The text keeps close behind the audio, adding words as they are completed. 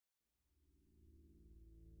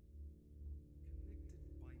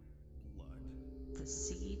The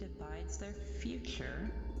seed abides their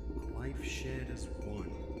future. A life shared as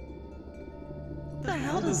one. What the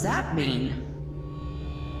hell does that mean?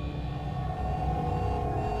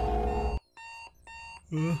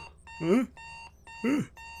 Oh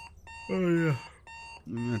yeah.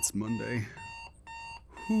 That's Monday.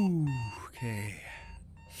 Whew, okay.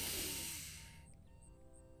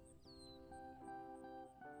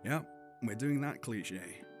 Yep, we're doing that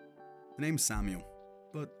cliche. The name's Samuel,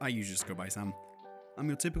 but I usually just go by Sam. I'm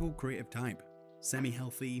your typical creative type.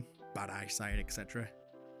 Semi-healthy, bad eyesight, etc.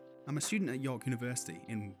 I'm a student at York University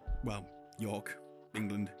in, well, York,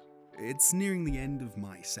 England. It's nearing the end of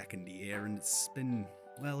my second year and it's been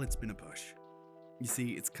a push. You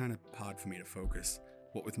see, it's kind of hard for me to focus,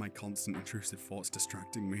 what with my constant intrusive thoughts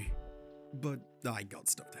distracting me. But I got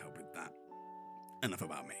stuff to help with that. Enough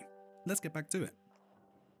about me. Let's get back to it.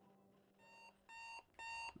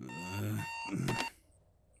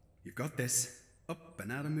 You've got this. Up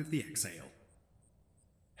and out and with the exhale.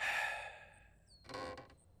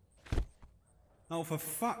 Oh, for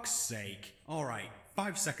fuck's sake. Alright,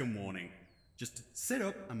 5-second warning. Just sit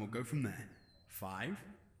up and we'll go from there. 5,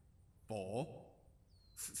 4,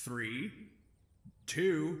 3,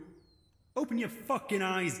 2... Open your fucking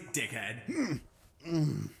eyes, dickhead!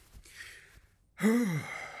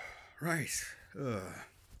 Right.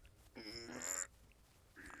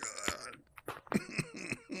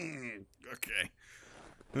 Okay.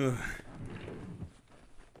 Well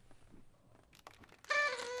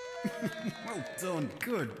done,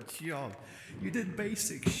 good job. You did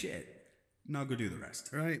basic shit. Now go do the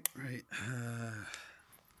rest. Right.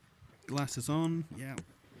 Glasses on. Yeah,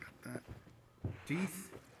 got that. Teeth.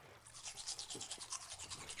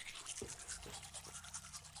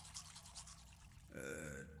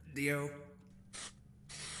 Dio.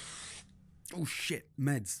 Oh shit,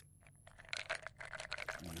 meds.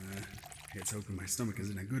 It's hoping my stomach is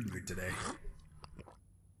in a good mood today.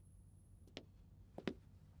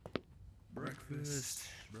 Breakfast.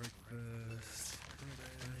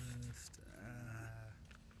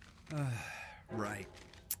 Right.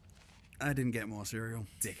 I didn't get more cereal.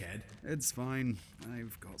 Dickhead. It's fine.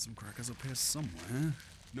 I've got some crackers up here somewhere.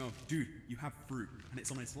 No, dude, you have fruit, and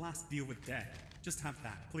it's on its last deal with death. Just have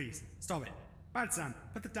that, please. Stop it. Bad Sam,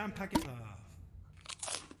 put the damn packet.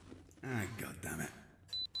 Ah, goddammit.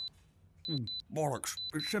 Bollocks,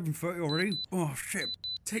 it's 7:30 already? Oh, shit.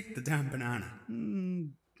 Take the damn banana.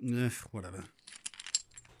 Whatever.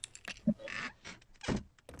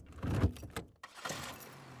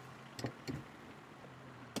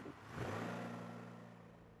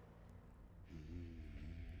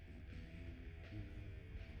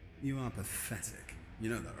 You are pathetic.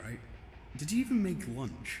 You know that, right? Did you even make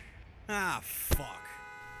lunch? Ah, fuck.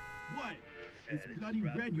 What? It's bloody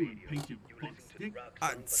red, you impatient fuckstick.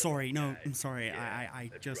 Sorry, no, I'm sorry. I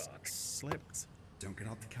just slipped. Don't get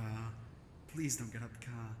out the car. Please don't get out the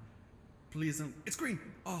car. Please don't. It's green.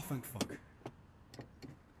 Oh, thank fuck.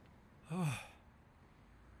 Oh.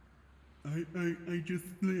 I just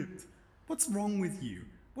slipped. What's wrong with you?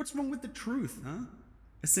 What's wrong with the truth, huh?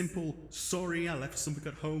 A simple, sorry, I left something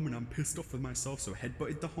at home and I'm pissed off with myself, so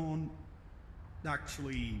headbutted the horn.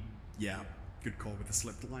 Actually, yeah, good call with the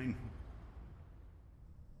slipped line.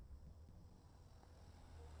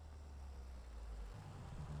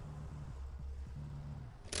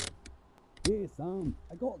 Hey Sam,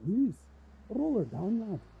 I got news. Roll her down,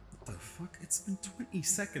 lad. What the fuck? It's been 20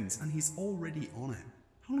 seconds and he's already on it.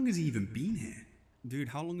 How long has he even been here? Dude,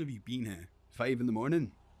 how long have you been here? 5 in the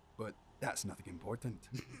morning. But that's nothing important.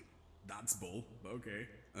 That's bull. Okay.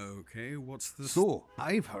 Okay, what's the... So,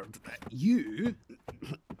 I've heard that you...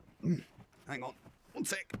 Hang on, one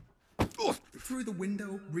sec. Oh, Through the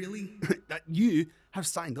window, really? that you have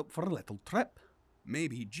signed up for a little trip.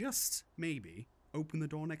 Maybe, just maybe, open the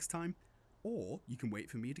door next time. Or you can wait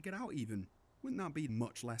for me to get out even. Wouldn't that be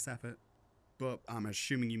much less effort? But I'm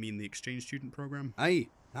assuming you mean the exchange student program? Aye,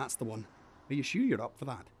 that's the one. Are you sure you're up for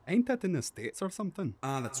that? Ain't it in the States or something?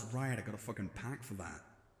 Ah, that's right, I got a fucking pack for that.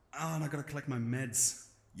 Ah, and I gotta collect my meds.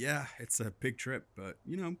 Yeah, it's a big trip, but,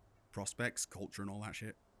 you know, prospects, culture and all that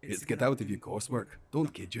shit. It's to get out of your coursework.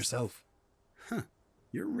 Don't kid yourself. Huh,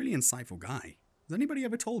 you're a really insightful guy. Has anybody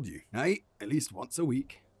ever told you? Aye, at least once a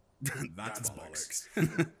week. That's bollocks.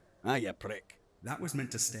 Ah, you prick. That was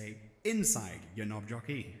meant to stay inside, you knob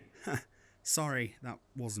jockey. Sorry, that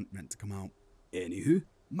wasn't meant to come out. Anywho,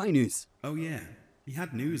 my news. Oh yeah, he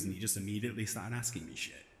had news and he just immediately started asking me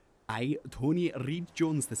shit. I, Tony Reed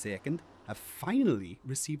Jones II, have finally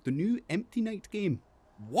received the new Empty Night game.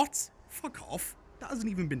 What? Fuck off. That hasn't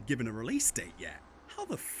even been given a release date yet. How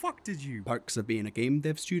the fuck did you... Perks of being a game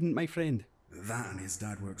dev student, my friend. That and his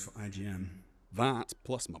dad works for IGN. That,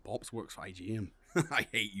 plus my pops works for IGM. I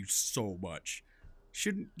hate you so much.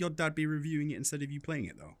 Shouldn't your dad be reviewing it instead of you playing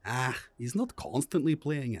it, though? Ah, he's not constantly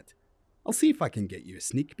playing it. I'll see if I can get you a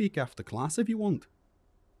sneak peek after class if you want.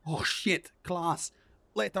 Oh shit, class.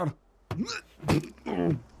 Later.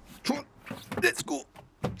 Let's go.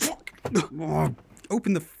 Fuck. Oh,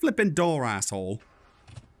 open the flippin' door, asshole.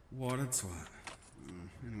 What a twat.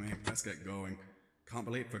 Anyway, let's get going. Can't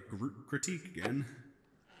be late for group critique again.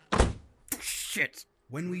 Shit.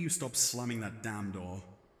 When will you stop slamming that damn door?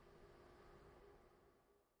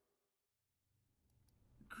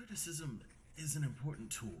 Criticism is an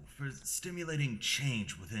important tool for stimulating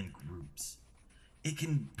change within groups. It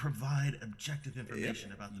can provide objective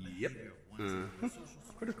information about the behavior of one's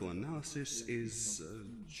Critical analysis is...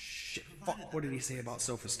 shit. Fuck, what did he say about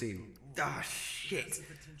self-esteem? Ah, shit.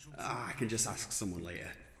 I can just ask someone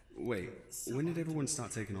later. Wait, when did everyone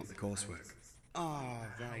start taking up the coursework? Ah,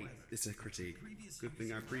 right, it's a critique. Good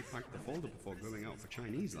thing I pre-packed the folder before going out for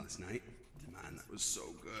Chinese last night. Man, that was so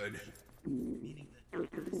good.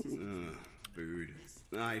 Food.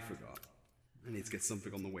 I forgot. I need to get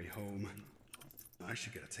something on the way home. I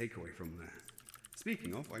should get a takeaway from there.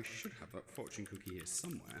 Speaking of, I should have that fortune cookie here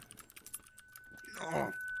somewhere.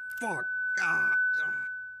 Oh, fuck!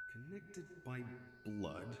 Connected by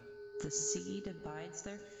blood. The seed abides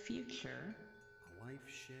their future. A life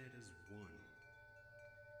shared as one.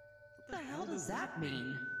 What the hell does that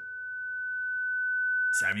mean?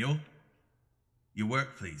 Samuel? Your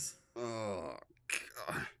work, please. Oh,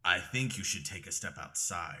 God. I think you should take a step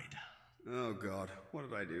outside. Oh, God. What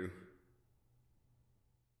did I do?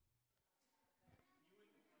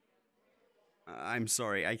 I'm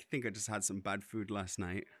sorry. I think I just had some bad food last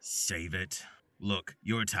night. Save it. Look,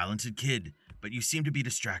 you're a talented kid, but you seem to be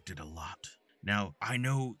distracted a lot. Now, I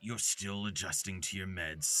know you're still adjusting to your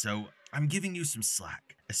meds, so I'm giving you some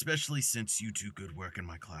slack, especially since you do good work in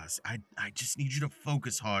my class. I just need you to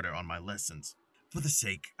focus harder on my lessons, for the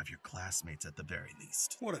sake of your classmates at the very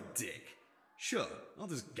least. What a dick. Sure, I'll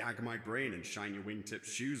just gag my brain and shine your wingtip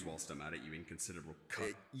shoes whilst I'm at it, you inconsiderable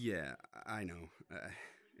cunt. Yeah, I know.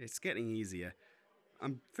 It's getting easier.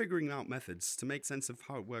 I'm figuring out methods to make sense of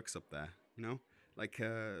how it works up there, you know? Like,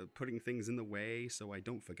 putting things in the way so I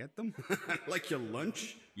don't forget them? Like your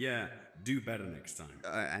lunch? Yeah, do better next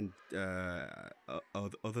time.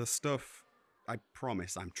 Other stuff? I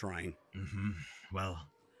promise I'm trying. Well,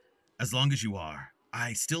 as long as you are.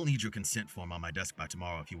 I still need your consent form on my desk by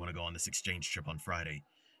tomorrow if you want to go on this exchange trip on Friday.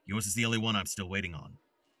 Yours is the only one I'm still waiting on.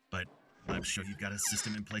 But I'm sure you've got a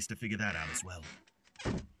system in place to figure that out as well.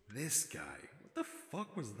 This guy? What the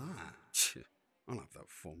fuck was that? I'll have that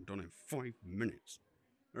form done in 5 minutes.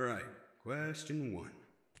 Alright, question 1.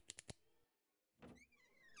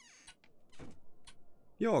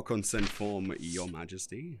 Your consent form, Your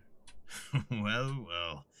Majesty.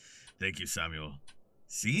 Well. Thank you, Samuel.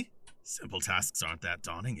 See? Simple tasks aren't that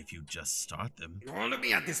daunting if you just start them. Oh, let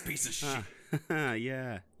me at this piece of shit.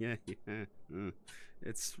 Yeah.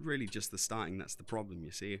 It's really just the starting that's the problem,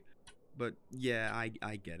 you see. But yeah,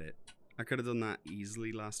 I get it. I could have done that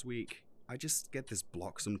easily last week. I just get this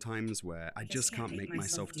block sometimes where I just can't make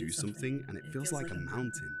myself do something and it feels like a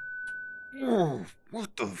mountain. Oh,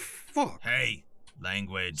 what the fuck? Hey,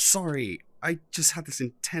 language. Sorry, I just had this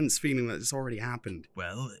intense feeling that it's already happened.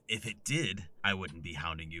 Well, if it did, I wouldn't be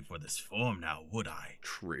hounding you for this form now, would I?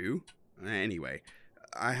 True. Anyway,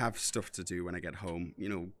 I have stuff to do when I get home. You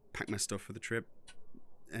know, pack my stuff for the trip.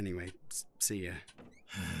 Anyway, see ya.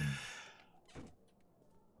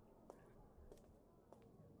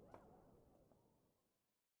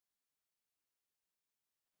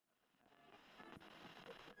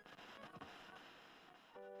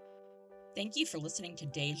 Thank you for listening to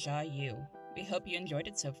Déjà-You. We hope you enjoyed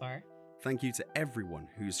it so far. Thank you to everyone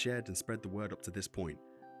who's shared and spread the word up to this point.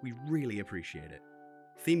 We really appreciate it.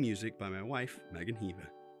 Theme music by my wife, Megan Heaver.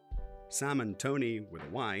 Sam and Tony with a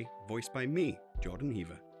Y, voiced by me, Jordan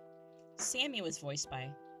Heaver. Sammy was voiced by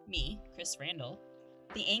me, Chris Randall.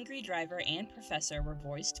 The Angry Driver and Professor were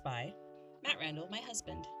voiced by Matt Randall, my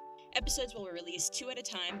husband. Episodes will be released 2 at a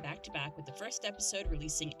time, back-to-back, with the first episode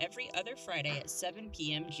releasing every other Friday at 7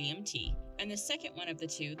 p.m. GMT, and the second one of the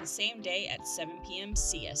two the same day at 7 p.m.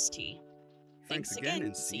 CST. Thanks again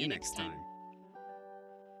and see you next time.